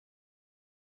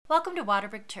Welcome to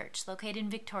Waterbrick Church, located in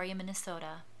Victoria,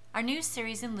 Minnesota. Our new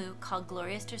series in Luke, called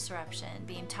Glorious Disruption,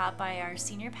 being taught by our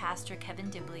senior pastor, Kevin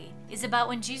Dibley, is about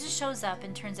when Jesus shows up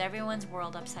and turns everyone's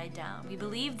world upside down. We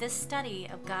believe this study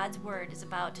of God's Word is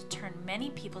about to turn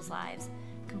many people's lives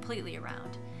completely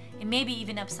around, and maybe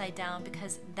even upside down,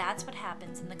 because that's what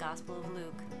happens in the Gospel of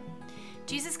Luke.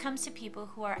 Jesus comes to people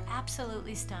who are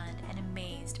absolutely stunned and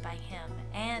amazed by Him,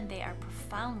 and they are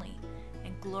profoundly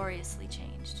and gloriously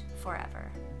changed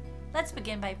forever. Let's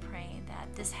begin by praying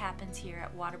that this happens here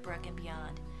at Waterbrook and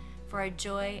beyond for our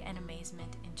joy and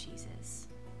amazement in Jesus.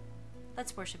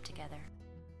 Let's worship together.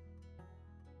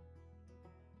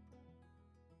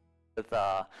 With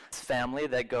family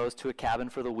that goes to a cabin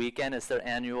for the weekend. It's their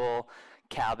annual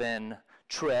cabin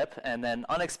trip, and then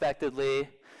unexpectedly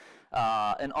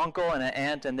an uncle and an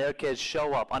aunt and their kids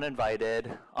show up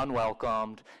uninvited,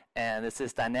 unwelcomed, and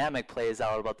this dynamic plays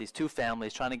out about these two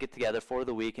families trying to get together for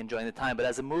the week, enjoying the time. But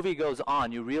as the movie goes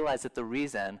on, you realize that the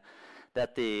reason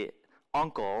that the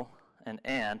uncle and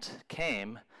aunt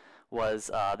came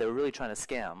was they were really trying to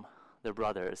scam their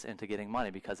brothers into getting money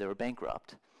because they were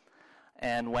bankrupt.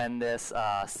 And when this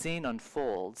scene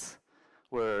unfolds,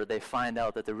 where they find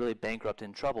out that they're really bankrupt,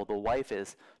 in trouble, the wife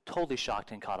is totally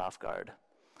shocked and caught off guard.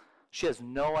 She has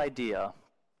no idea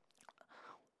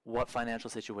what financial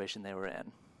situation they were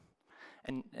in.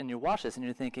 And you watch this and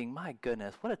you're thinking, my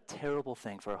goodness, what a terrible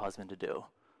thing for a husband to do.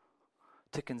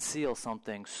 To conceal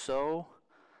something so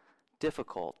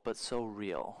difficult but so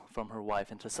real from her wife,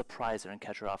 and to surprise her and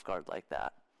catch her off guard like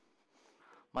that.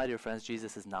 My dear friends,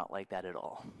 Jesus is not like that at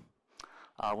all.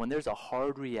 When there's a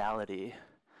hard reality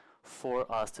for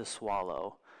us to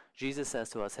swallow, Jesus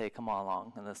says to us, hey, come on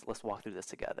along and let's walk through this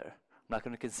together. I'm not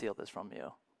going to conceal this from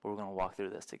you, but we're going to walk through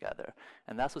this together.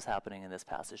 And that's what's happening in this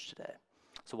passage today.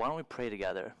 So why don't we pray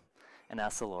together and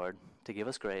ask the Lord to give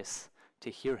us grace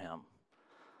to hear Him,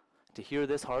 to hear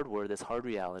this hard word, this hard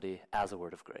reality as a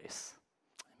word of grace.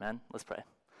 Amen? Let's pray.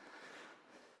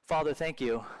 Father, thank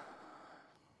you.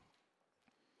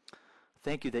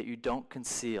 Thank you that you don't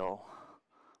conceal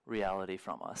reality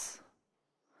from us.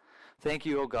 Thank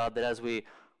you, oh God, that as we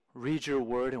read your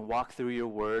word and walk through your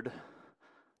word,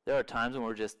 there are times when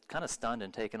we're just kind of stunned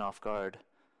and taken off guard.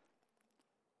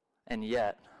 And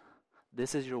yet,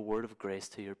 this is your word of grace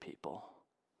to your people.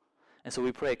 And so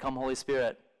we pray, come Holy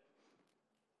Spirit,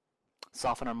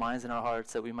 soften our minds and our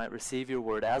hearts that we might receive your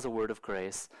word as a word of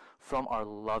grace from our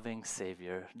loving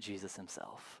Savior, Jesus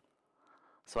Himself.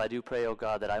 So I do pray, O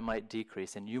God, that I might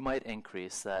decrease and you might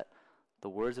increase, that the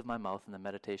words of my mouth and the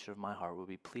meditation of my heart will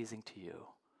be pleasing to you,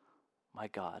 my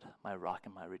God, my rock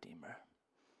and my Redeemer.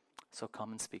 So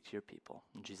come and speak to your people.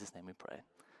 In Jesus' name we pray.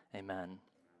 Amen.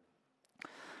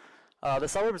 The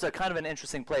suburbs are kind of an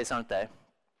interesting place, aren't they?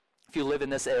 If you live in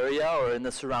this area or in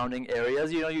the surrounding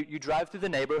areas, you drive through the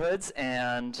neighborhoods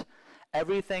and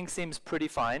everything seems pretty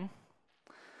fine.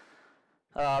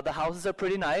 The houses are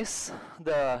pretty nice.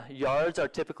 The yards are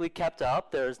typically kept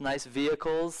up. There's nice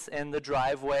vehicles in the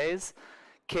driveways.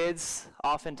 Kids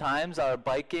oftentimes are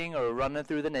biking or running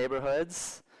through the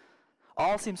neighborhoods.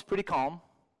 All seems pretty calm,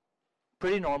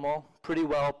 pretty normal, pretty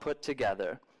well put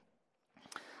together.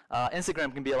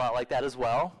 Instagram can be a lot like that as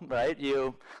well, right?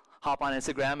 You hop on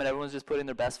Instagram and everyone's just putting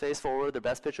their best face forward, their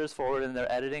best pictures forward, and they're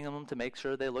editing them to make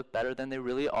sure they look better than they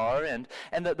really are. And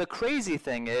the crazy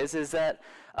thing is that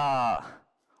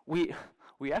we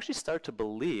actually start to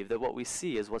believe that what we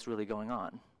see is what's really going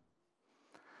on.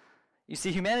 You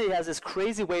see, humanity has this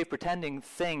crazy way of pretending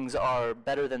things are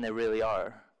better than they really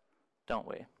are, don't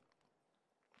we?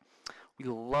 We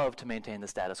love to maintain the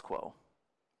status quo.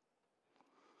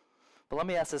 But let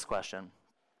me ask this question.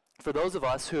 For those of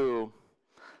us who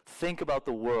think about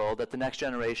the world that the next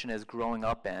generation is growing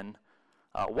up in,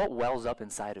 what wells up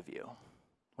inside of you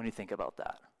when you think about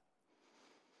that?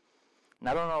 And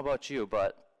I don't know about you,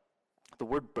 but the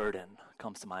word burden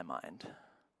comes to my mind.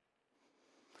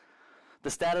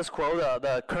 The status quo,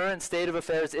 the current state of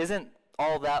affairs isn't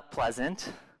all that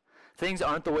pleasant. Things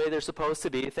aren't the way they're supposed to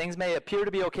be. Things may appear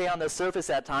to be okay on the surface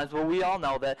at times, but we all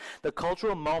know that the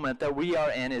cultural moment that we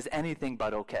are in is anything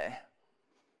but okay.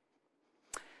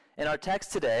 In our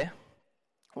text today,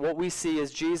 what we see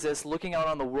is Jesus looking out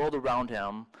on the world around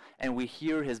him, and we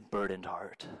hear his burdened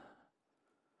heart.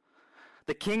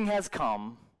 The King has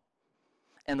come,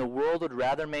 and the world would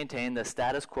rather maintain the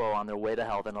status quo on their way to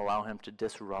hell than allow him to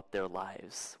disrupt their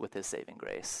lives with his saving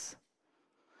grace.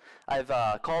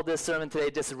 I've called this sermon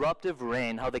today, Disruptive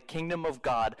Reign, how the kingdom of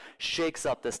God shakes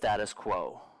up the status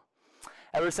quo.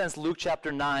 Ever since Luke chapter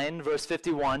 9, verse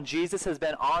 51, Jesus has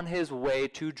been on his way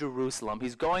to Jerusalem.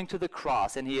 He's going to the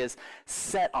cross, and he is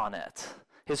set on it.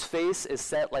 His face is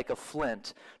set like a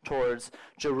flint towards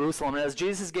Jerusalem. And as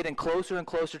Jesus is getting closer and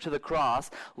closer to the cross,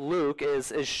 Luke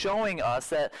is showing us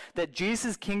that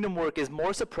Jesus' kingdom work is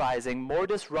more surprising, more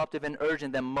disruptive, and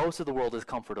urgent than most of the world is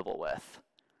comfortable with.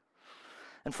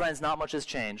 And friends, not much has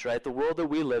changed, right? The world that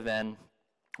we live in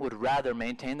would rather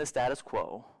maintain the status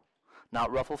quo,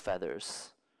 not ruffle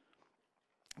feathers,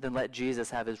 than let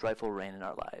Jesus have his rightful reign in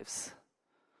our lives.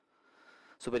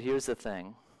 So, but here's the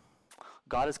thing.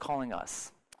 God is calling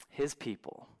us, his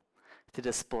people, to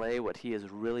display what he is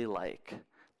really like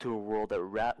to a world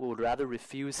that would rather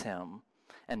refuse him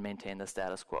and maintain the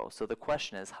status quo. So the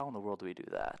question is, how in the world do we do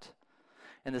that?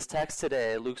 In this text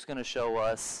today, Luke's going to show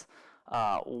us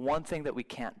one thing that we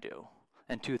can't do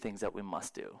and two things that we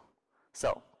must do.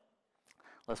 So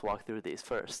let's walk through these.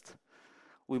 First,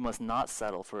 we must not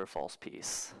settle for a false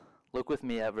peace. Look with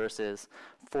me at verses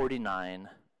 49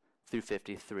 through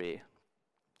 53.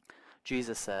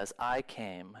 Jesus says, I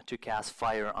came to cast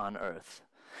fire on earth,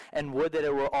 and would that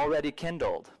it were already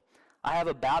kindled. I have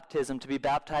a baptism to be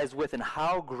baptized with, and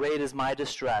how great is my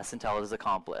distress until it is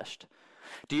accomplished.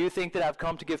 Do you think that I've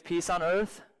come to give peace on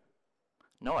earth?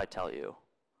 No, I tell you,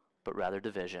 but rather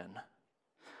division.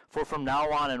 For from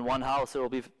now on in one house there will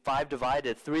be 5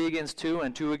 divided, 3 against 2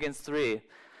 and 2 against 3.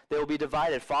 They will be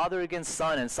divided, father against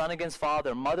son, and son against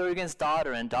father, mother against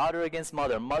daughter, and daughter against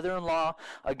mother, mother-in-law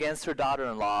against her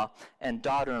daughter-in-law, and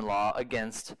daughter-in-law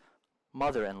against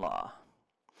mother-in-law.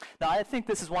 Now, I think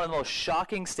this is one of the most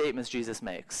shocking statements Jesus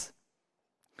makes.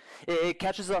 It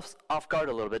catches us off guard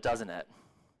a little bit, doesn't it?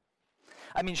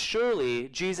 I mean, surely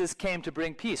Jesus came to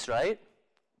bring peace, right?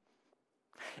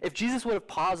 If Jesus would have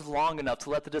paused long enough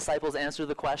to let the disciples answer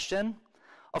the question,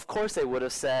 of course they would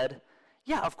have said,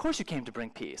 yeah, of course you came to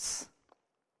bring peace.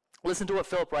 Listen to what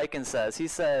Philip Ryken says. He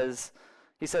says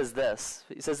this.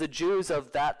 He says the Jews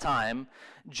of that time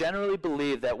generally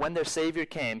believed that when their Savior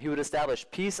came, he would establish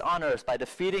peace on earth by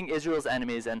defeating Israel's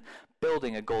enemies and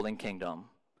building a golden kingdom.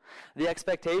 The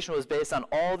expectation was based on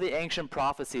all the ancient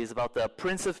prophecies about the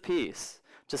Prince of Peace.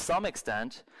 To some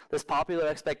extent, this popular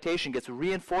expectation gets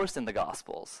reinforced in the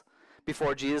Gospels.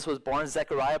 Before Jesus was born,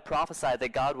 Zechariah prophesied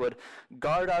that God would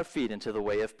guard our feet into the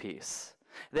way of peace.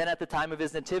 Then at the time of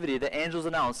his nativity, the angels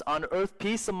announced, on earth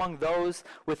peace among those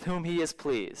with whom he is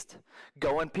pleased.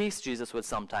 Go in peace, Jesus would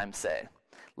sometimes say.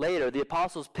 Later, the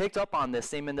apostles picked up on this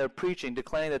theme in their preaching,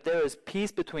 declaring that there is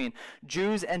peace between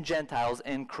Jews and Gentiles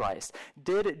in Christ.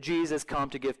 Did Jesus come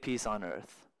to give peace on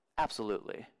earth?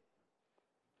 Absolutely.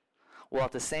 Well,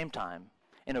 at the same time,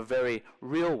 in a very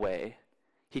real way,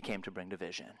 he came to bring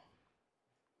division.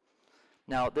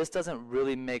 Now, this doesn't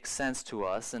really make sense to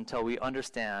us until we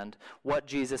understand what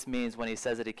Jesus means when he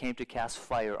says that he came to cast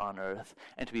fire on earth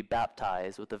and to be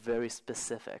baptized with a very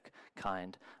specific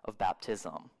kind of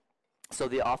baptism. So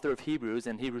the author of Hebrews,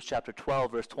 in Hebrews chapter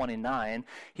 12, verse 29,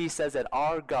 he says that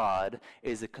our God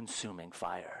is a consuming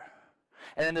fire.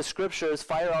 And in the scriptures,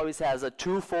 fire always has a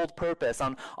twofold purpose.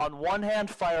 On one hand,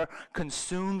 fire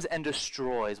consumes and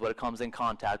destroys what it comes in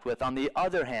contact with. On the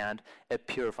other hand, it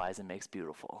purifies and makes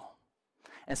beautiful.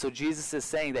 And so Jesus is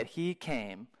saying that he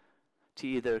came to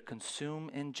either consume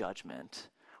in judgment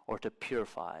or to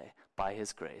purify by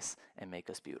his grace and make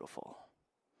us beautiful.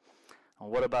 And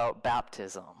what about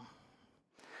baptism?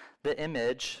 The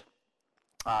image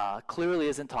clearly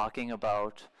isn't talking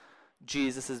about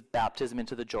Jesus' baptism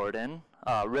into the Jordan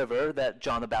River that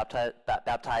John the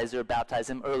Baptizer baptized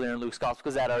him earlier in Luke's Gospel,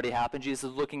 because that already happened. Jesus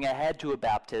is looking ahead to a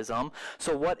baptism.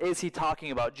 So what is he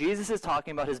talking about? Jesus is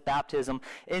talking about his baptism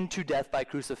into death by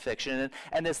crucifixion.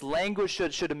 And this language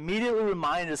should immediately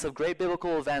remind us of great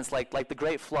biblical events like the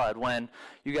Great Flood, when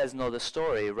you guys know the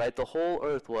story, right? The whole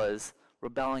earth was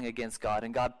rebelling against God,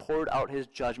 and God poured out his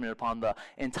judgment upon the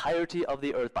entirety of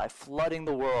the earth by flooding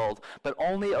the world, but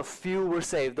only a few were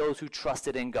saved, those who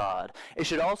trusted in God. It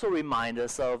should also remind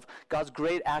us of God's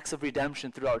great acts of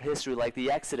redemption throughout history, like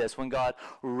the Exodus, when God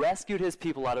rescued his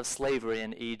people out of slavery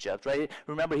in Egypt, right?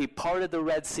 Remember, he parted the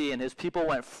Red Sea and his people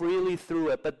went freely through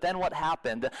it, but then what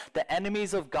happened? The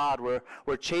enemies of God were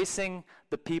chasing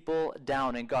the people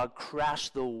down, and God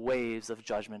crashed the waves of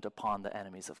judgment upon the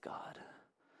enemies of God.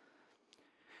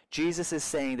 Jesus is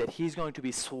saying that he's going to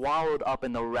be swallowed up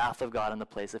in the wrath of God in the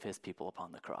place of his people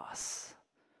upon the cross.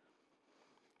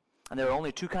 And there are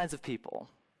only two kinds of people: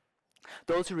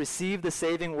 those who receive the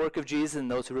saving work of Jesus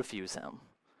and those who refuse him.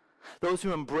 Those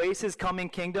who embrace his coming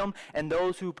kingdom and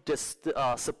those who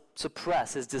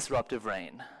suppress his disruptive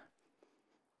reign.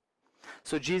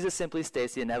 So Jesus simply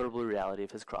states the inevitable reality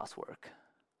of his cross work.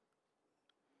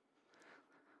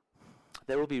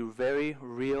 There will be very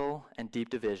real and deep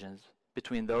divisions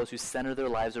between those who center their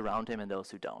lives around him and those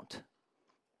who don't.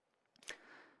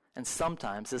 And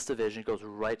sometimes this division goes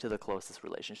right to the closest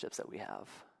relationships that we have.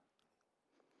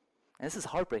 And this is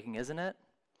heartbreaking, isn't it?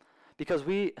 Because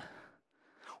we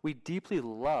deeply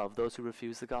love those who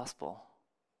refuse the gospel.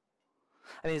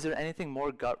 I mean, is there anything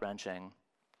more gut-wrenching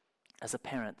as a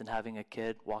parent than having a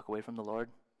kid walk away from the Lord?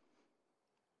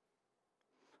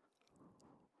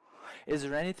 Is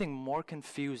there anything more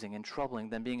confusing and troubling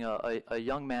than being a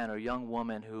young man or young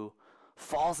woman who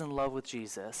falls in love with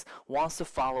Jesus, wants to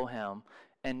follow him,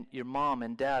 and your mom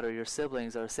and dad or your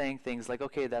siblings are saying things like,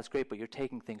 okay, that's great, but you're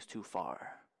taking things too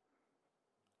far?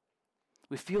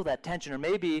 We feel that tension. Or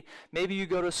maybe you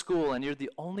go to school and you're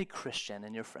the only Christian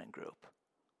in your friend group.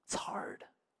 It's hard.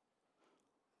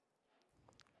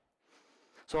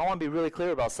 So I want to be really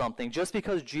clear about something. Just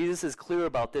because Jesus is clear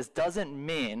about this doesn't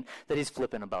mean that he's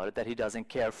flippant about it, that he doesn't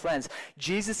care. Friends,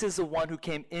 Jesus is the one who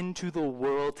came into the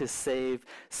world to save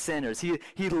sinners.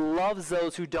 He loves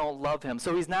those who don't love him.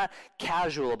 So he's not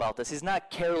casual about this. He's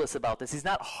not careless about this. He's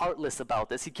not heartless about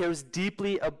this. He cares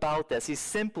deeply about this. He's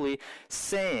simply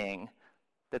saying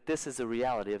that this is the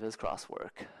reality of his cross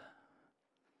work.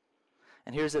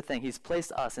 And here's the thing, he's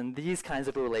placed us in these kinds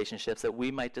of relationships that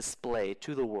we might display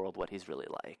to the world what he's really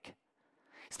like.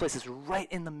 He's placed us right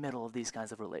in the middle of these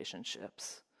kinds of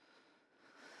relationships.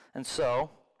 And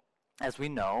so, as we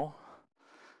know,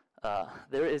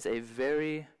 there is a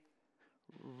very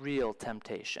real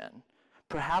temptation.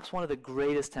 Perhaps one of the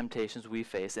greatest temptations we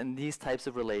face in these types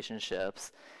of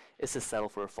relationships is to settle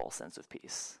for a false sense of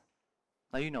peace.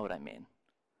 Now you know what I mean.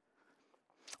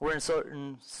 We're in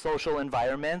certain social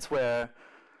environments where,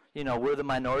 we're the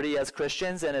minority as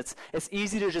Christians, and it's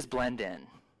easy to just blend in,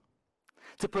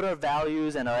 to put our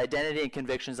values and our identity and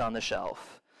convictions on the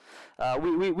shelf.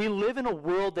 We live in a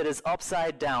world that is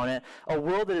upside down, a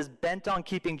world that is bent on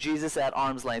keeping Jesus at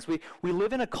arm's length. We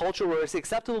live in a culture where it's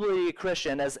acceptable to be a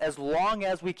Christian as long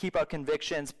as we keep our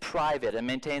convictions private and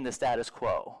maintain the status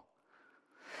quo,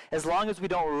 as long as we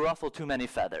don't ruffle too many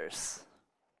feathers.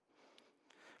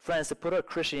 Friends, to put our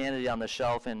Christianity on the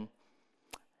shelf in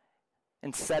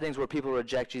settings where people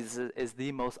reject Jesus is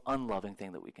the most unloving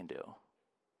thing that we can do.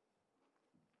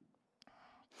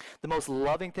 The most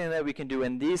loving thing that we can do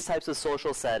in these types of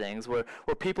social settings where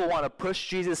people want to push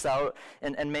Jesus out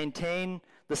and maintain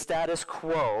the status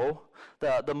quo,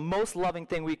 the most loving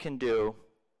thing we can do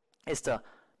is to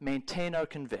maintain our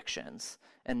convictions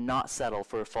and not settle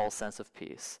for a false sense of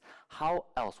peace. How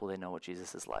else will they know what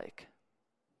Jesus is like?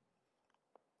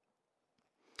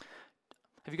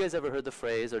 Have you guys ever heard the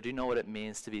phrase, or do you know what it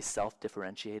means to be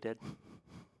self-differentiated?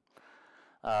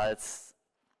 It's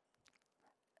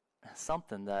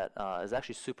something that is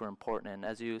actually super important, and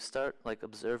as you start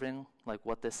observing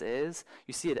what this is,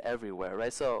 you see it everywhere,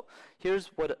 right? So here's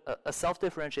what a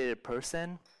self-differentiated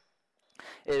person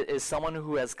is someone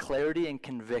who has clarity and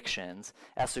convictions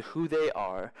as to who they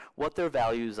are, what their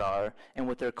values are, and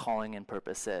what their calling and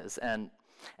purpose is.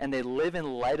 And they live in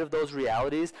light of those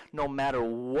realities no matter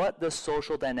what the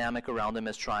social dynamic around them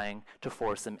is trying to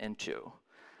force them into.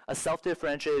 A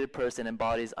self-differentiated person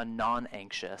embodies a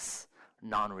non-anxious,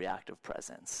 non-reactive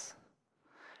presence.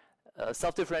 A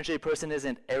self-differentiated person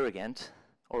isn't arrogant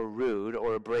or rude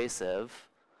or abrasive.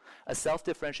 A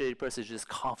self-differentiated person is just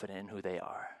confident in who they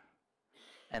are,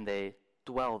 and they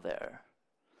dwell there.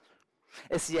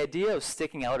 It's the idea of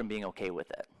sticking out and being okay with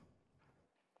it.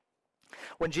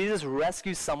 When Jesus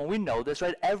rescues someone, we know this,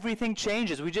 right? Everything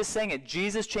changes. We just sang it.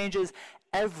 Jesus changes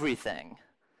everything.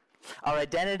 Our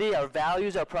identity, our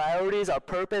values, our priorities, our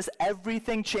purpose,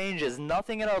 everything changes.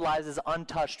 Nothing in our lives is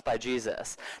untouched by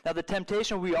Jesus. Now, the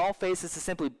temptation we all face is to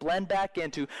simply blend back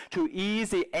into, to ease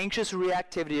the anxious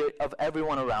reactivity of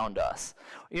everyone around us.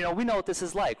 We know what this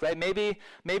is like, right? Maybe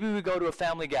we go to a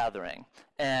family gathering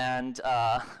and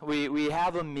we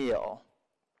have a meal.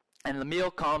 And the meal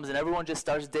comes and everyone just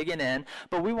starts digging in,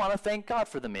 but we want to thank God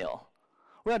for the meal.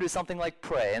 We want to do something like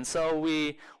pray. And so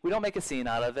we don't make a scene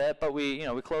out of it, but we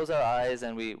close our eyes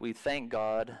and we thank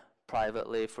God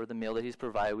privately for the meal that he's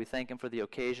provided. We thank him for the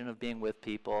occasion of being with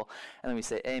people. And then we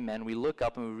say amen. We look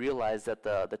up and we realize that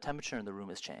the temperature in the room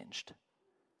has changed.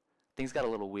 Things got a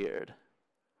little weird.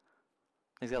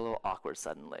 Things got a little awkward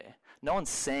suddenly. No one's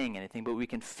saying anything, but we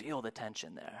can feel the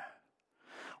tension there.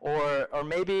 Or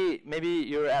maybe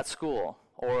you're at school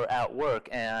or at work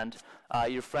and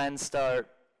your friends start,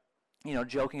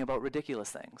 joking about ridiculous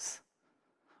things.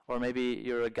 Or maybe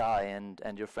you're a guy and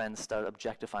your friends start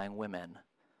objectifying women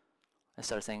and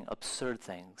start saying absurd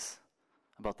things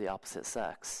about the opposite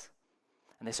sex.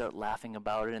 And they start laughing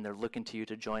about it and they're looking to you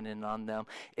to join in on them.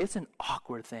 It's an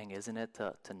awkward thing, isn't it,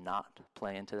 to not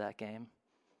play into that game?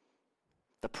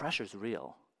 The pressure's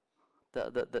real.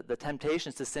 The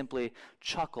temptations to simply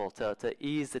chuckle, to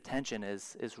ease the tension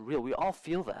is real. We all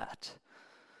feel that.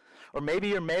 Or maybe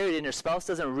you're married and your spouse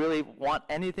doesn't really want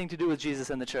anything to do with Jesus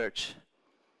and the church.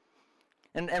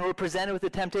 And we're presented with the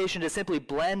temptation to simply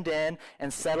blend in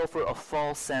and settle for a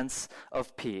false sense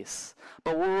of peace.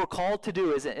 But what we're called to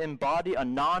do is embody a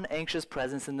non-anxious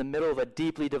presence in the middle of a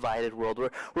deeply divided world.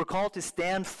 We're called to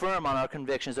stand firm on our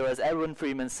convictions, or as Edwin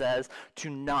Friedman says, to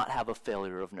not have a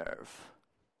failure of nerve.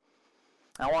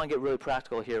 I want to get really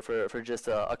practical here for just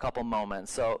a couple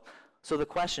moments. So the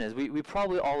question is, we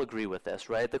probably all agree with this,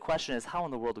 right? The question is, how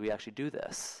in the world do we actually do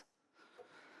this?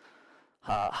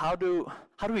 How do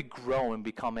we grow in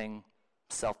becoming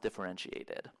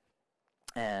self-differentiated,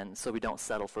 and so we don't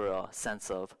settle for a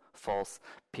sense of false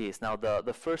peace? Now,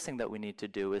 the first thing that we need to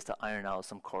do is to iron out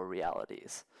some core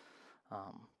realities,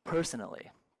 personally,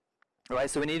 right?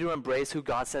 So we need to embrace who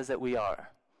God says that we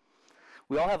are.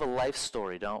 We all have a life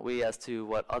story, don't we, as to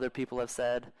what other people have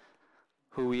said,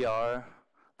 who we are,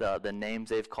 the names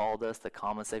they've called us, the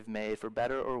comments they've made, for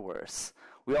better or worse.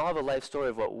 We all have a life story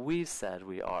of what we've said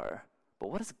we are. But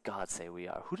what does God say we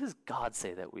are? Who does God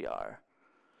say that we are?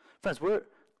 Friends, we're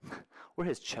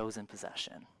his chosen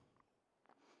possession.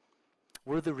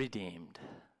 We're the redeemed.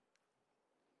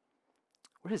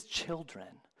 We're his children,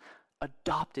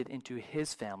 adopted into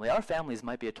his family. Our families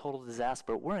might be a total disaster,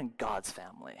 but we're in God's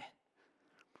family.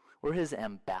 We're his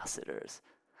ambassadors,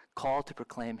 called to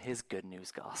proclaim his good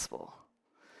news gospel.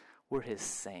 We're his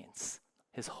saints,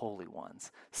 his holy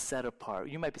ones, set apart.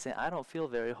 You might be saying, I don't feel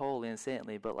very holy and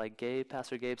saintly, but like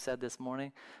Pastor Gabe said this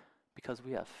morning, because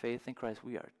we have faith in Christ,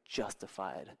 we are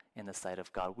justified in the sight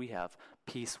of God. We have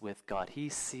peace with God. He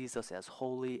sees us as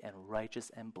holy and righteous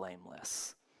and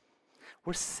blameless.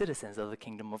 We're citizens of the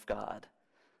kingdom of God.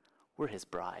 We're his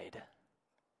bride.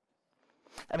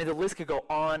 I mean, the list could go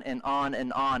on and on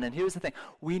and on. And here's the thing.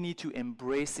 We need to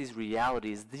embrace these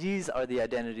realities. These are the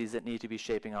identities that need to be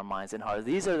shaping our minds and hearts.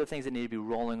 These are the things that need to be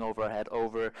rolling over our head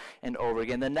over and over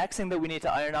again. The next thing that we need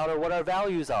to iron out are what our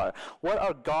values are. What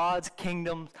are God's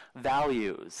kingdom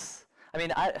values? I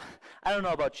mean, I don't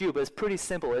know about you, but it's pretty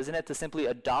simple, isn't it, to simply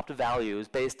adopt values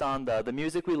based on the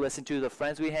music we listen to, the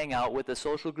friends we hang out with, the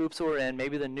social groups we're in,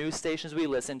 maybe the news stations we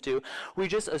listen to. We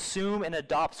just assume and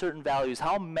adopt certain values.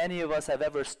 How many of us have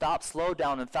ever stopped, slowed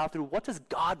down, and thought through, what does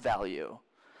God value?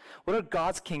 What are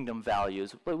God's kingdom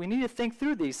values? But we need to think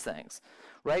through these things,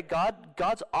 right?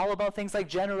 God's all about things like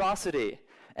generosity,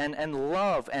 and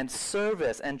love and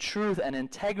service and truth and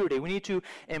integrity. We need to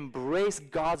embrace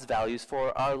God's values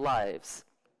for our lives.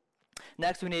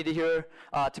 Next, we need to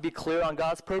be clear on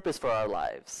God's purpose for our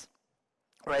lives.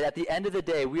 Right? At the end of the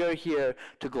day, we are here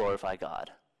to glorify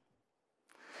God.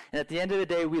 And at the end of the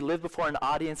day, we live before an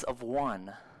audience of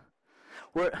one.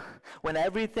 When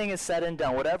everything is said and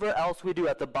done, whatever else we do,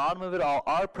 at the bottom of it all,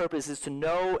 our purpose is to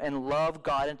know and love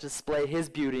God and to display his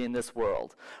beauty in this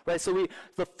world. Right? So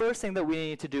the first thing that we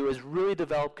need to do is really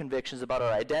develop convictions about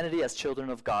our identity as children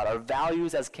of God, our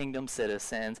values as kingdom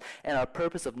citizens, and our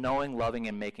purpose of knowing, loving,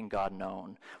 and making God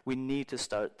known. We need to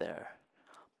start there.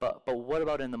 But what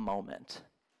about in the moment?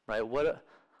 Right?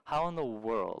 How in the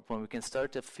world, when we can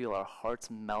start to feel our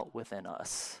hearts melt within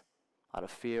us out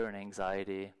of fear and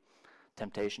anxiety,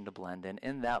 temptation to blend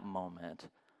in that moment,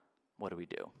 what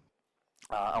do?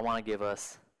 I want to give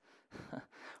us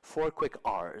 4 quick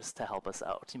R's to help us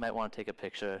out. You might want to take a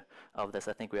picture of this.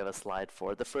 I think we have a slide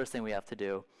for it. The first thing we have to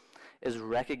do is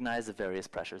recognize the various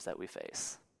pressures that we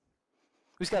face.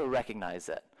 We just got to recognize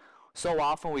it. So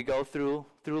often we go through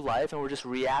life and we're just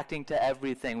reacting to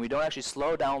everything. We don't actually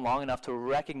slow down long enough to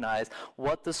recognize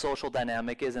what the social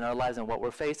dynamic is in our lives and what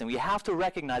we're facing. We have to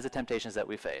recognize the temptations that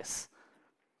we face.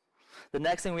 The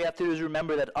next thing we have to do is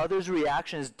remember that others'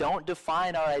 reactions don't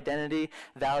define our identity,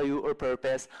 value, or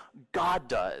purpose. God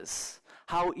does.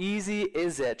 How easy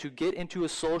is it to get into a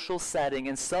social setting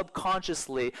and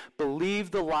subconsciously believe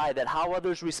the lie that how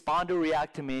others respond or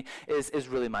react to me is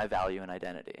really my value and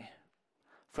identity?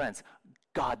 Friends,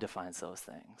 God defines those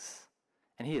things.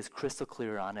 And he is crystal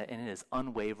clear on it, and it is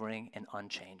unwavering and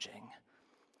unchanging.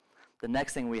 The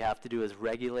next thing we have to do is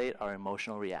regulate our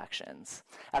emotional reactions.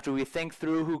 After we think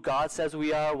through who God says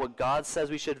we are, what God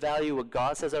says we should value, what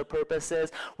God says our purpose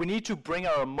is, we need to bring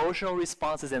our emotional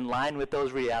responses in line with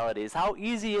those realities. How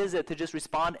easy is it to just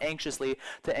respond anxiously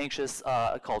to anxious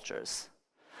cultures?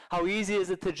 How easy is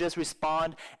it to just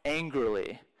respond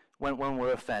angrily when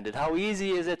we're offended? How easy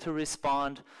is it to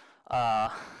respond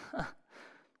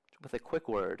with a quick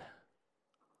word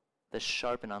that's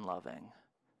sharp and unloving?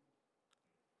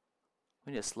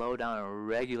 We need to slow down and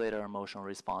regulate our emotional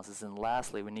responses. And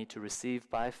lastly, we need to receive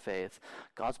by faith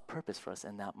God's purpose for us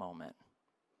in that moment.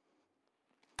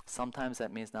 Sometimes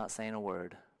that means not saying a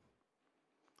word.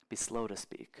 Be slow to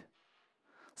speak.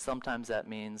 Sometimes that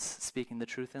means speaking the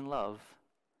truth in love.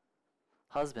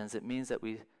 Husbands, it means that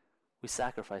we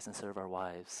sacrifice and serve our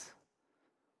wives.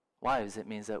 Wives, it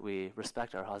means that we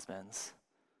respect our husbands.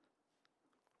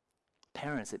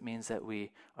 Parents, it means that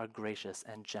we are gracious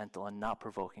and gentle and not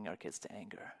provoking our kids to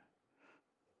anger.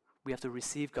 We have to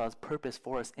receive God's purpose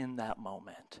for us in that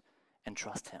moment and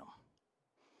trust him.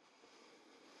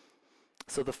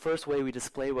 So the first way we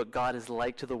display what God is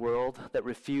like to the world that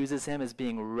refuses him is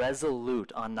being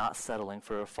resolute on not settling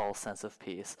for a false sense of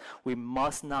peace. We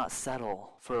must not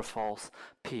settle for a false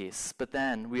peace. But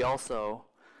then we also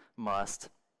must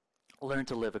learn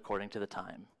to live according to the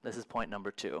time. This is point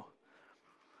number 2.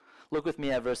 Look with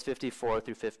me at verse 54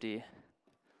 through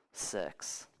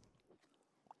 56.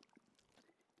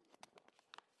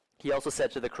 He also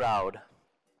said to the crowd,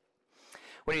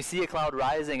 when you see a cloud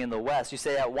rising in the west, you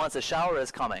say at once a shower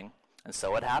is coming, and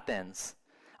so it happens.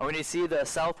 And when you see the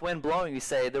south wind blowing, you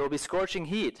say there will be scorching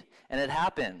heat, and it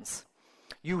happens.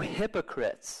 You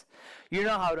hypocrites! You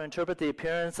know how to interpret the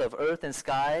appearance of earth and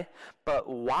sky, but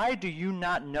why do you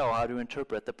not know how to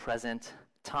interpret the present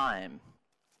time?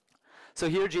 So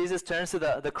here Jesus turns to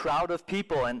the crowd of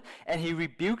people, and he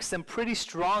rebukes them pretty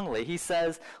strongly. He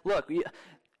says, look,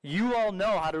 you all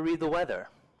know how to read the weather,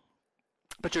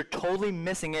 but you're totally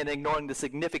missing it and ignoring the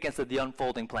significance of the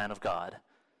unfolding plan of God.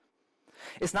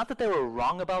 It's not that they were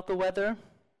wrong about the weather,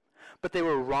 but they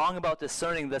were wrong about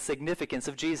discerning the significance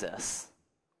of Jesus.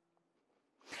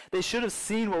 They should have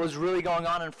seen what was really going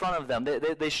on in front of them.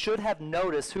 They should have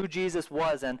noticed who Jesus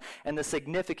was and the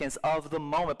significance of the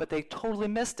moment, but they totally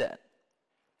missed it.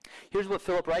 Here's what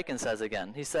Philip Ryken says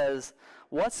again. He says,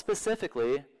 what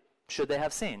specifically should they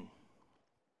have seen?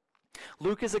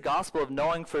 Luke is a gospel of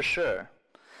knowing for sure,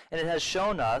 and it has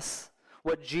shown us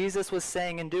what Jesus was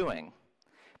saying and doing.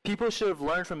 People should have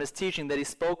learned from his teaching that he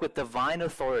spoke with divine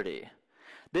authority.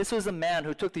 This was a man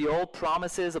who took the old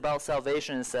promises about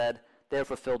salvation and said, they're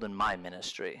fulfilled in my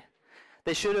ministry.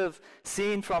 They should have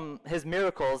seen from his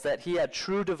miracles that he had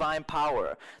true divine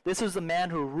power. This was a man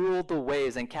who ruled the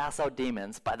waves and cast out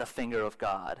demons by the finger of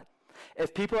God.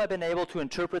 If people had been able to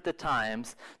interpret the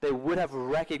times, they would have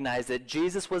recognized that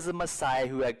Jesus was the Messiah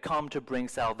who had come to bring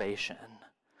salvation.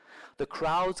 The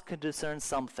crowds could discern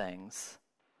some things,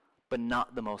 but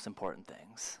not the most important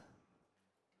things.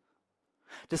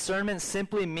 Discernment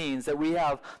simply means that we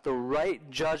have the right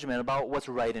judgment about what's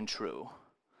right and true.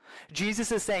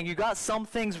 Jesus is saying, you got some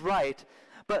things right,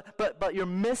 but you're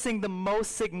missing the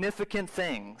most significant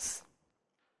things.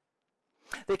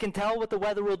 They can tell what the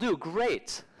weather will do,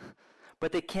 great,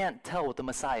 but they can't tell what the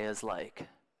Messiah is like.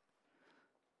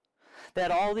 They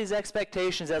had all these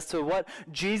expectations as to what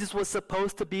Jesus was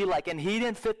supposed to be like, and he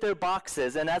didn't fit their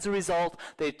boxes, and as a result,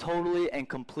 they totally and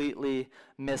completely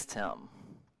missed him.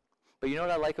 But you know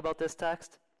what I like about this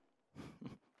text?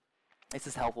 This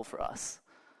is helpful for us.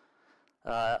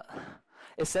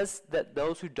 It says that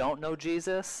those who don't know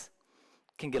Jesus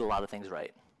can get a lot of things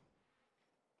right.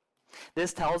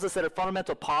 This tells us that a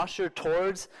fundamental posture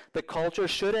towards the culture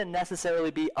shouldn't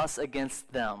necessarily be us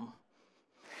against them.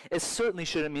 It certainly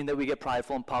shouldn't mean that we get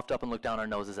prideful and puffed up and look down our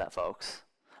noses at folks.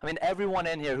 I mean, everyone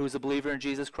in here who's a believer in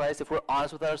Jesus Christ, if we're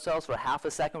honest with ourselves for half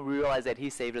a second, we realize that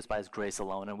he saved us by his grace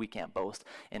alone, and we can't boast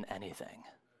in anything.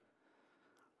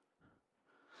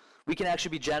 We can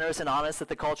actually be generous and honest that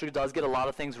the culture does get a lot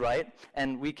of things right,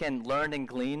 and we can learn and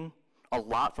glean a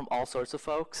lot from all sorts of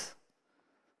folks.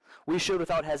 We should,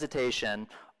 without hesitation,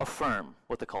 affirm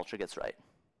what the culture gets right.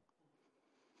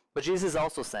 But Jesus is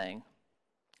also saying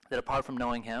that apart from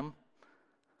knowing him,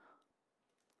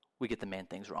 we get the main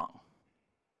things wrong.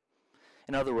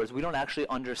 In other words, we don't actually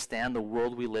understand the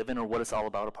world we live in or what it's all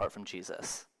about apart from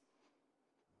Jesus.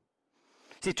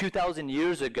 See, 2,000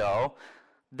 years ago,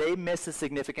 they missed the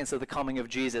significance of the coming of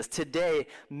Jesus. Today,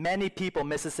 many people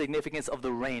miss the significance of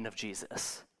the reign of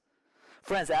Jesus.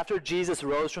 Friends, after Jesus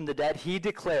rose from the dead, he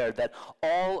declared that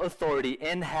all authority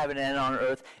in heaven and on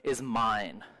earth is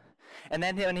mine. And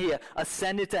then when he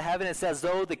ascended to heaven, it says, as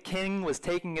though the king was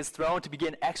taking his throne to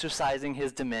begin exercising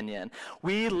his dominion.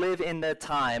 We live in the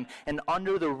time and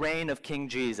under the reign of King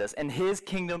Jesus, and his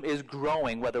kingdom is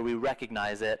growing whether we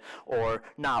recognize it or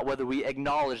not, whether we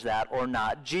acknowledge that or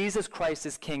not. Jesus Christ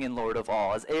is King and Lord of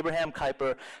all. As Abraham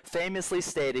Kuyper famously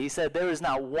stated, he said, there is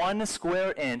not one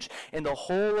square inch in the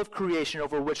whole of creation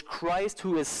over which Christ,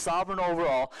 who is sovereign over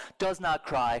all, does not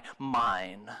cry,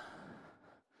 mine.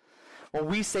 When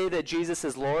we say that Jesus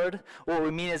is Lord, what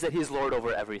we mean is that he's Lord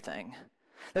over everything.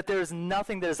 That there is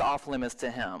nothing that is off limits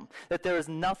to him. That there is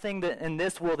nothing that in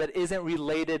this world that isn't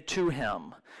related to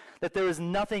him. That there is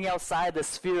nothing outside the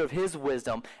sphere of his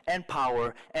wisdom and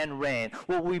power and reign.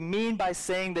 What we mean by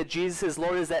saying that Jesus is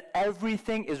Lord is that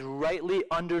everything is rightly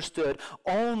understood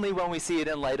only when we see it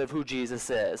in light of who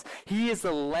Jesus is. He is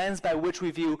the lens by which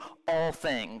we view all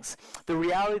things. The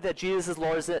reality that Jesus is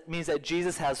Lord means that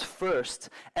Jesus has first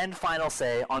and final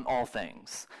say on all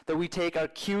things. That we take our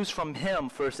cues from him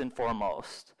first and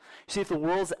foremost. See, if the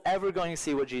world's ever going to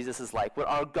see what Jesus is like, what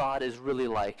our God is really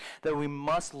like, then we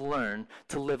must learn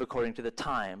to live according to the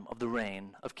time of the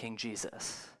reign of King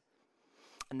Jesus.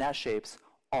 And that shapes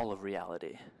all of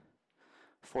reality.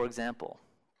 For example,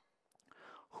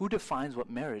 who defines what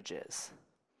marriage is?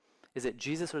 Is it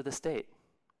Jesus or the state?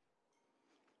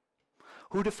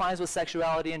 Who defines what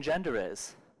sexuality and gender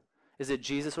is? Is it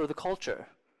Jesus or the culture?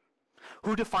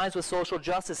 Who defines what social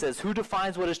justice is? Who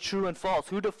defines what is true and false?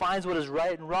 Who defines what is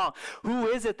right and wrong? Who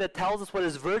is it that tells us what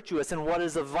is virtuous and what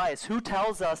is a vice? Who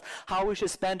tells us how we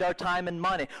should spend our time and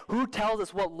money? Who tells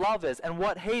us what love is and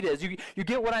what hate is? You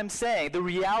get what I'm saying. The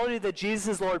reality that Jesus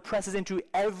is Lord presses into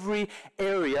every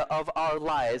area of our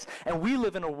lives. And we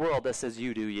live in a world that says,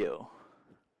 you do you.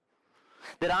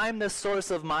 That I'm the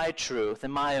source of my truth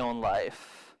in my own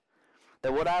life.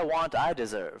 That what I want, I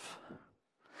deserve.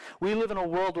 We live in a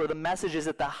world where the message is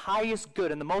that the highest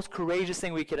good and the most courageous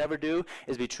thing we could ever do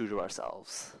is be true to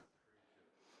ourselves.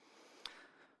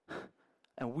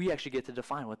 And we actually get to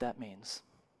define what that means.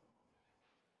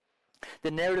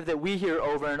 The narrative that we hear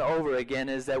over and over again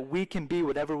is that we can be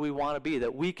whatever we want to be,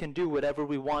 that we can do whatever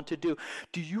we want to do.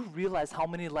 Do you realize how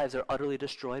many lives are utterly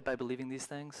destroyed by believing these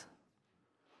things?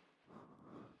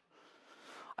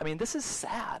 I mean, this is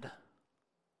sad.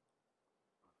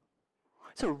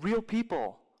 These are real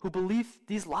people who believe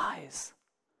these lies.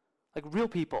 Like real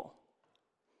people.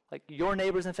 Like your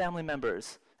neighbors and family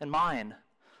members and mine.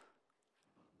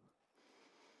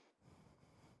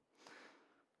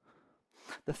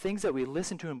 The things that we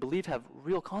listen to and believe have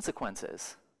real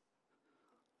consequences.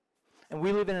 And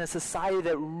we live in a society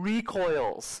that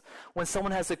recoils when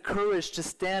someone has the courage to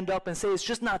stand up and say, it's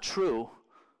just not true.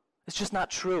 It's just not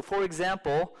true. For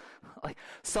example, like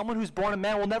someone who's born a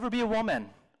man will never be a woman,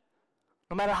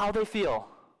 no matter how they feel.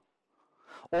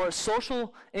 Or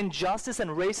social injustice and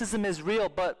racism is real,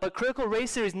 but critical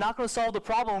race theory is not going to solve the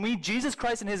problem. We need Jesus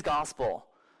Christ and his gospel.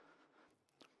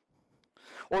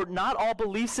 Or not all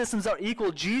belief systems are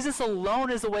equal. Jesus alone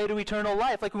is the way to eternal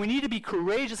life. Like we need to be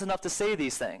courageous enough to say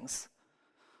these things.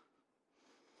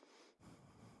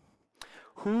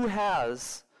 Who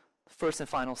has first and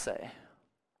final say?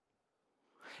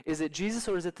 Is it Jesus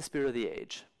or is it the spirit of the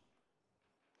age?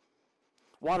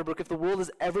 Waterbrook, if the world is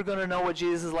ever going to know what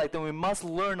Jesus is like, then we must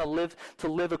learn to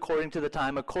live according to the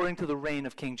time, according to the reign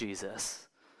of King Jesus.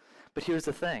 But here's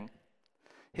the thing.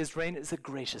 His reign is a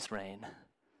gracious reign.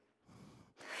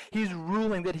 He's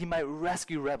ruling that he might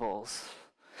rescue rebels.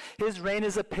 His reign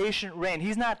is a patient reign.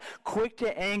 He's not quick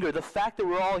to anger. The fact that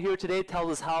we're all here today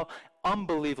tells us how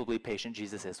unbelievably patient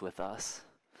Jesus is with us.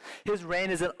 His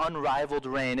reign is an unrivaled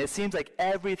reign. It seems like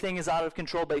everything is out of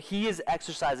control, but he is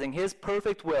exercising his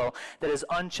perfect will that is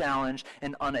unchallenged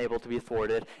and unable to be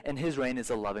thwarted, and his reign is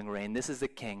a loving reign. This is the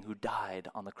king who died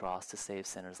on the cross to save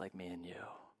sinners like me and you.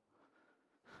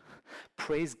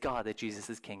 Praise God that Jesus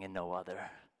is king and no other.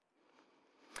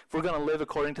 If we're going to live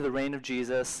according to the reign of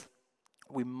Jesus,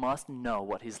 we must know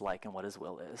what he's like and what his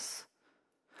will is.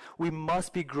 We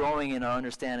must be growing in our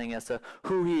understanding as to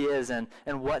who he is and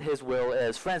what his will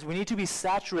is. Friends, we need to be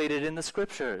saturated in the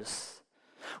scriptures.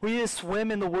 We need to swim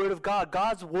in the Word of God.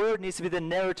 God's Word needs to be the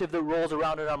narrative that rolls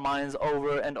around in our minds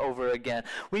over and over again.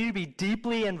 We need to be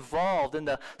deeply involved in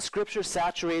the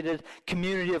Scripture-saturated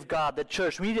community of God, the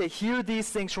church. We need to hear these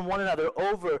things from one another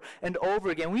over and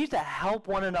over again. We need to help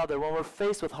one another when we're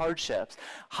faced with hardships.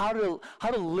 How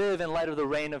to live in light of the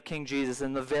reign of King Jesus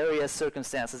in the various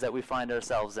circumstances that we find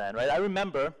ourselves in. Right? I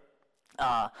remember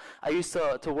I used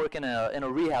to work in a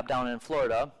rehab down in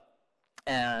Florida,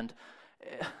 and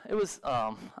it was,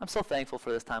 I'm so thankful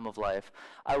for this time of life.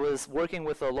 I was working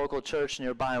with a local church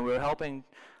nearby, and we were helping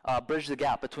bridge the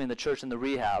gap between the church and the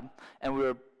rehab, and we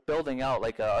were building out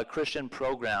like a Christian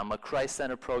program, a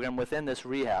Christ-centered program within this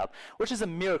rehab, which is a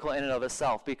miracle in and of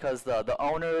itself because the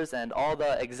owners and all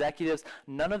the executives,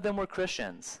 none of them were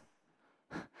Christians.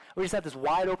 We just had this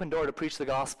wide open door to preach the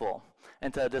gospel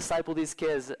and to disciple these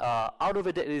kids out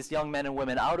of these young men and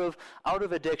women out of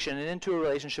addiction and into a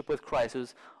relationship with Christ. It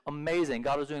was amazing.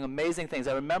 God was doing amazing things.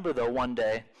 I remember, though, one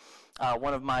day,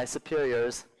 one of my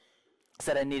superiors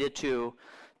said I needed to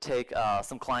take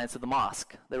some clients to the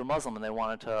mosque. They were Muslim and they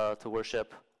wanted to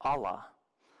worship Allah.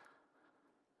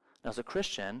 Now, as a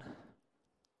Christian,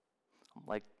 I'm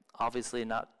like obviously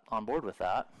not on board with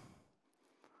that.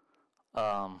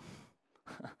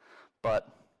 But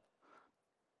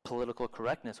political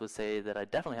correctness would say that I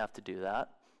definitely have to do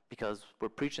that because we're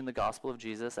preaching the gospel of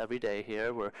Jesus every day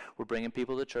here. We're bringing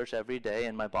people to church every day,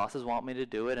 and my bosses want me to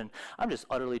do it, and I'm just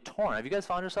utterly torn. Have you guys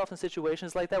found yourself in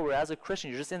situations like that where as a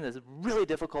Christian you're just in this really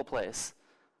difficult place?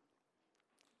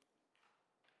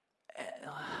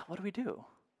 What do we do?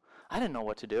 I didn't know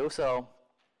what to do, so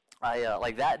I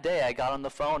like that day I got on the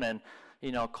phone and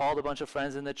called a bunch of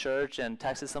friends in the church and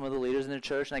texted some of the leaders in the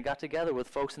church, and I got together with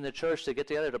folks in the church to get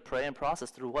together to pray and process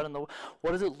through what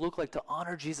does it look like to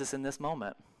honor Jesus in this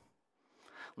moment.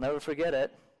 I'll never forget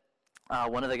it.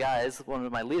 One of the guys, one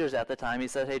of my leaders at the time, he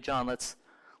said, "Hey John, let's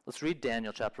read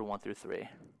Daniel chapter 1 through 3.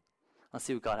 Let's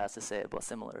see what God has to say about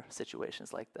similar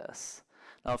situations like this."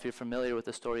 Now, if you're familiar with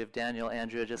the story of Daniel,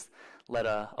 Andrea just led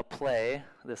a play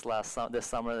this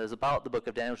summer that is about the book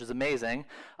of Daniel, which is amazing.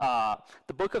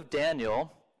 The book of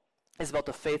Daniel is about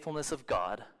the faithfulness of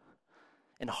God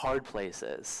in hard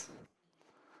places.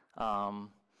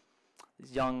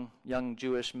 These young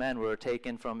Jewish men were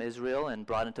taken from Israel and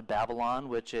brought into Babylon,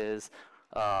 which is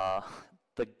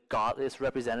it's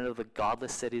representative of the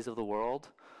godless cities of the world.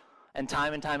 And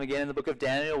time again in the book of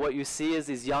Daniel, what you see is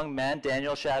these young men,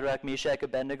 Daniel, Shadrach, Meshach,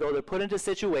 Abednego, they're put into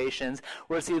situations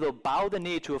where it's either bow the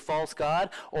knee to a false god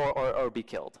or be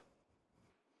killed.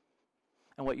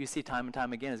 And what you see time and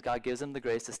time again is God gives them the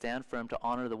grace to stand firm, to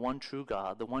honor the one true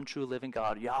God, the one true living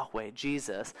God, Yahweh,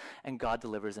 Jesus, and God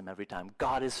delivers them every time.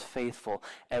 God is faithful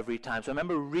every time. So I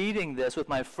remember reading this with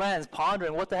my friends,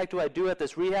 pondering, what the heck do I do at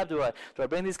this rehab? Do I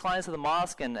bring these clients to the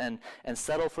mosque and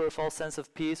settle for a false sense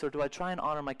of peace, or do I try and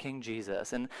honor my King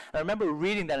Jesus? And I remember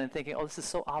reading that and thinking, this is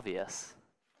so obvious.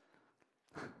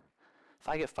 If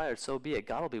I get fired, so be it.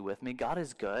 God will be with me. God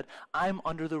is good. I'm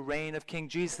under the reign of King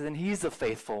Jesus, and he's the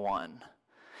faithful one.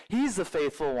 He's the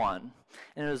faithful one.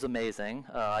 And it was amazing.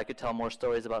 I could tell more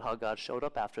stories about how God showed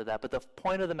up after that. But the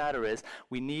point of the matter is,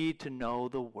 we need to know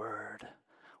the Word.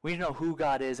 We need to know who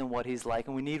God is and what he's like.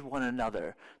 And we need one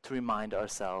another to remind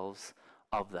ourselves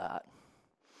of that.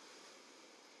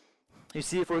 You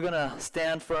see, if we're going to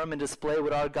stand firm and display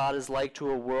what our God is like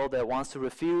to a world that wants to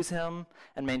refuse him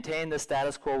and maintain the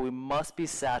status quo, we must be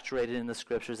saturated in the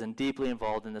Scriptures and deeply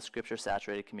involved in the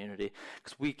Scripture-saturated community,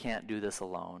 because we can't do this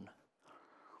alone.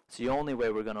 It's the only way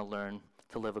we're going to learn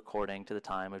to live according to the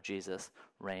time of Jesus'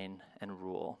 reign and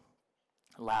rule.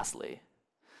 Lastly,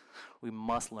 we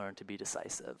must learn to be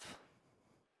decisive.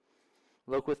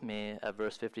 Look with me at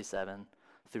verse 57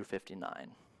 through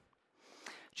 59.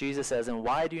 Jesus says, "And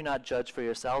why do you not judge for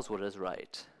yourselves what is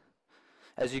right?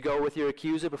 As you go with your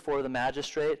accuser before the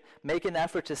magistrate, make an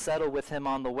effort to settle with him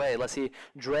on the way, lest he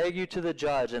drag you to the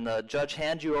judge, and the judge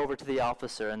hand you over to the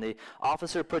officer, and the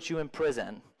officer puts you in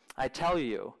prison. I tell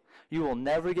you, you will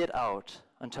never get out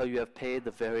until you have paid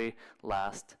the very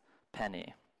last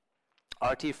penny."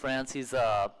 R.T. France, he's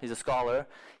a scholar.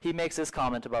 He makes this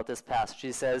comment about this passage.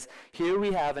 He says, "Here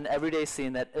we have an everyday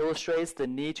scene that illustrates the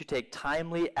need to take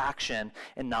timely action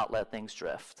and not let things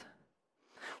drift.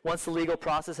 Once the legal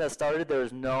process has started, there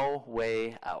is no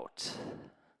way out."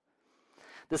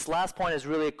 This last point is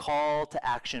really a call to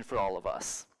action for all of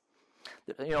us.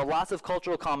 Lots of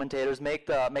cultural commentators make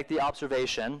the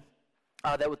observation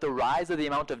that with the rise of the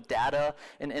amount of data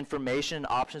and information and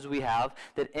options we have,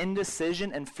 that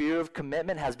indecision and fear of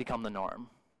commitment has become the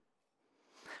norm.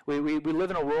 We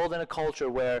live in a world and a culture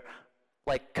where,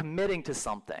 committing to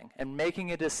something and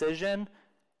making a decision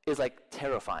is,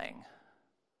 terrifying.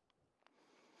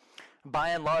 By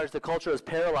and large, the culture is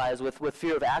paralyzed with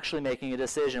fear of actually making a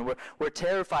decision. We're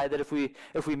terrified that if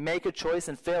we make a choice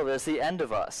and fail, that's the end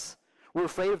of us. We're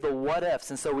afraid of the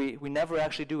what-ifs, and so we never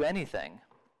actually do anything.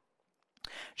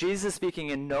 Jesus is speaking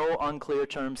in no unclear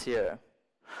terms here.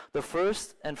 The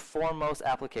first and foremost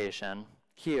application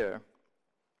here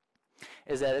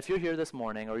is that if you're here this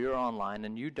morning or you're online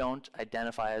and you don't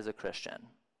identify as a Christian,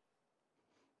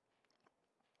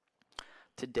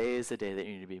 today is the day that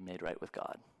you need to be made right with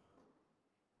God.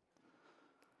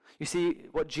 You see,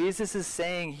 what Jesus is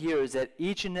saying here is that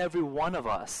each and every one of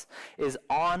us is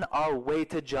on our way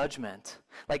to judgment.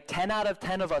 10 out of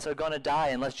 10 of us are going to die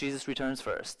unless Jesus returns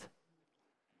first.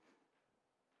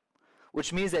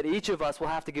 Which means that each of us will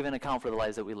have to give an account for the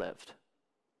lives that we lived.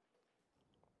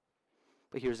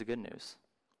 But here's the good news.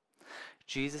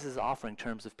 Jesus is offering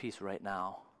terms of peace right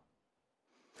now.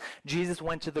 Jesus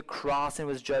went to the cross and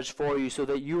was judged for you so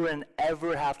that you wouldn't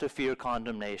ever have to fear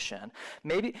condemnation.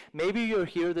 Maybe you're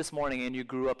here this morning and you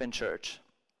grew up in church,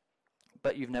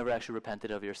 but you've never actually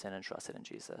repented of your sin and trusted in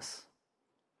Jesus.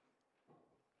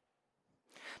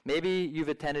 Maybe you've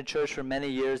attended church for many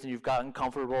years and you've gotten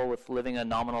comfortable with living a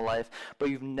nominal life, but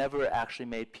you've never actually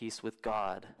made peace with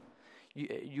God.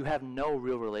 You have no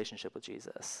real relationship with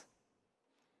Jesus.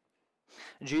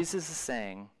 Jesus is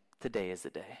saying, today is the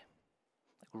day.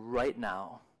 Right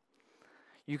now.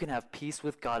 You can have peace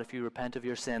with God if you repent of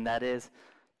your sin. That is,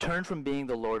 turn from being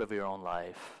the Lord of your own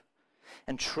life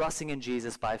and trusting in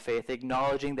Jesus by faith,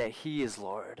 acknowledging that he is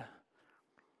Lord.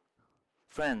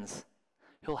 Friends,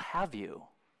 he'll have you.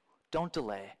 Don't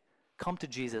delay. Come to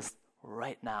Jesus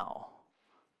right now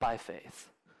by faith.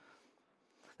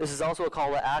 This is also a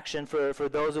call to action for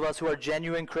those of us who are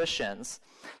genuine Christians.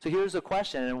 So here's the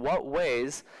question: in what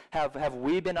ways have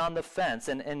we been on the fence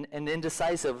and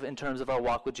indecisive in terms of our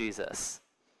walk with Jesus?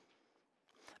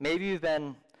 Maybe you've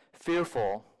been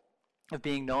fearful of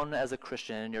being known as a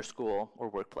Christian in your school or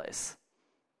workplace.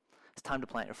 It's time to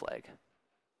plant your flag.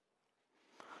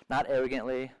 Not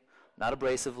arrogantly, not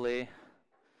abrasively,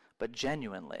 but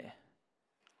genuinely.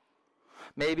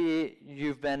 Maybe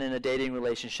you've been in a dating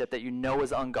relationship that you know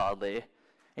is ungodly,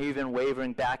 and you've been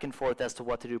wavering back and forth as to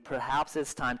what to do. Perhaps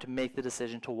it's time to make the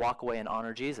decision to walk away and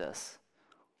honor Jesus.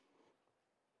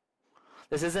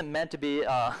 This isn't meant to be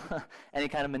any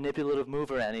kind of manipulative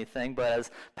move or anything, but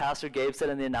as Pastor Gabe said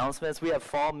in the announcements, we have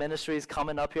fall ministries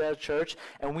coming up here at church,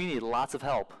 and we need lots of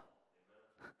help.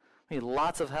 We need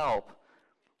lots of help.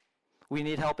 We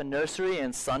need help in nursery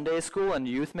and Sunday school and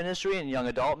youth ministry and young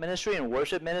adult ministry and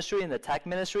worship ministry and the tech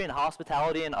ministry and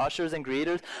hospitality and ushers and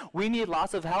greeters. We need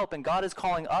lots of help, and God is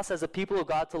calling us as a people of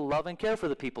God to love and care for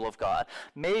the people of God.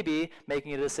 Maybe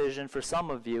making a decision for some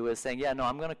of you is saying, yeah, no,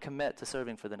 I'm going to commit to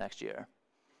serving for the next year.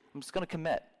 I'm just going to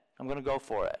commit. I'm going to go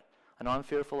for it. I know I'm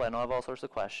fearful. I know I have all sorts of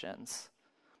questions.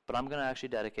 But I'm going to actually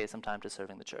dedicate some time to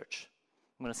serving the church.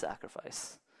 I'm going to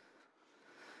sacrifice.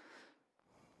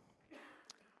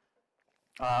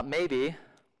 Maybe,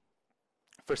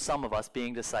 for some of us,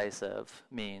 being decisive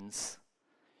means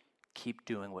keep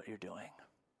doing what you're doing.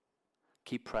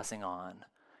 Keep pressing on.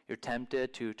 You're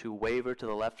tempted to waver to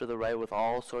the left or the right with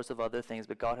all sorts of other things,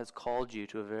 but God has called you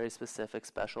to a very specific,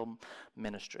 special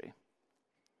ministry.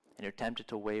 And you're tempted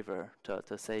to waver,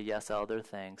 to say yes to other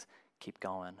things. Keep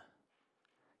going.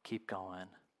 Keep going.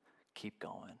 Keep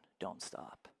going. Don't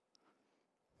stop.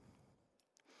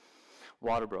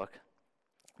 Waterbrook.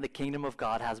 The kingdom of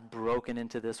God has broken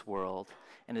into this world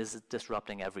and is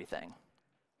disrupting everything.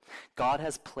 God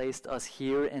has placed us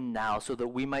here and now so that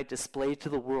we might display to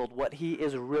the world what he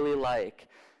is really like.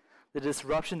 The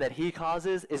disruption that he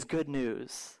causes is good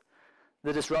news.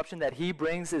 The disruption that he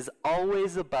brings is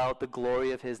always about the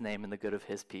glory of his name and the good of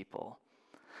his people.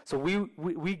 So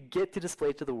we get to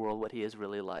display to the world what he is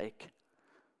really like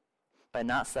by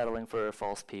not settling for a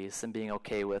false peace and being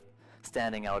okay with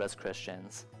standing out as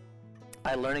Christians.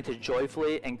 By learning to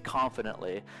joyfully and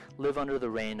confidently live under the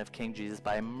reign of King Jesus,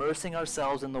 by immersing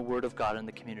ourselves in the Word of God and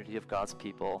the community of God's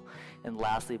people, and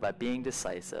lastly, by being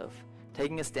decisive,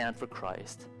 taking a stand for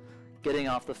Christ, getting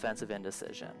off the fence of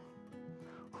indecision.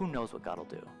 Who knows what God will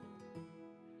do?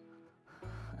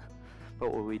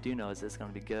 But what we do know is it's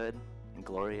going to be good and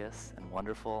glorious and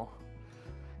wonderful,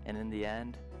 and in the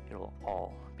end, it will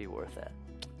all be worth it.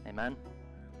 Amen?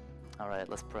 All right,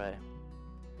 let's pray.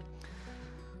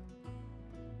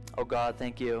 Oh God,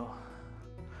 thank you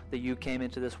that you came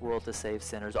into this world to save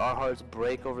sinners. Our hearts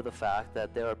break over the fact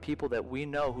that there are people that we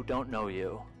know who don't know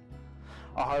you.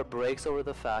 Our heart breaks over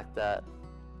the fact that,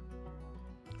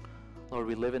 Lord,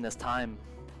 we live in this time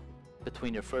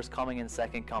between your first coming and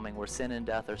second coming where sin and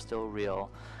death are still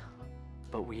real,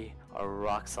 but we are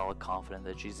rock solid confident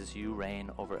that Jesus, you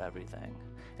reign over everything.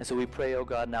 And so we pray, oh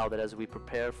God, now that as we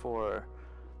prepare for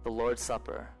the Lord's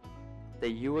Supper, that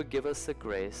you would give us the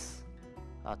grace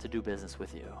to do business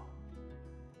with you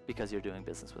because you're doing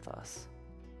business with us.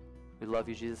 We love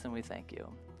you, Jesus, and we thank you.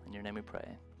 In your name we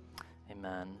pray.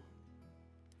 Amen.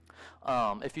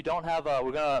 If you don't have,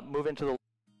 we're going to move into the...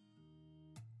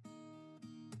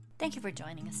 Thank you for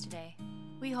joining us today.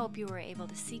 We hope you were able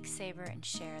to seek, savor, and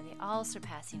share the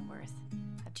all-surpassing worth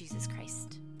of Jesus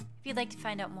Christ. If you'd like to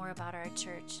find out more about our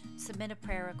church, submit a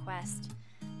prayer request,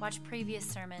 watch previous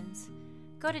sermons,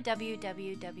 go to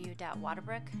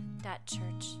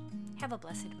www.waterbrook.church. Have a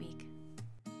blessed week.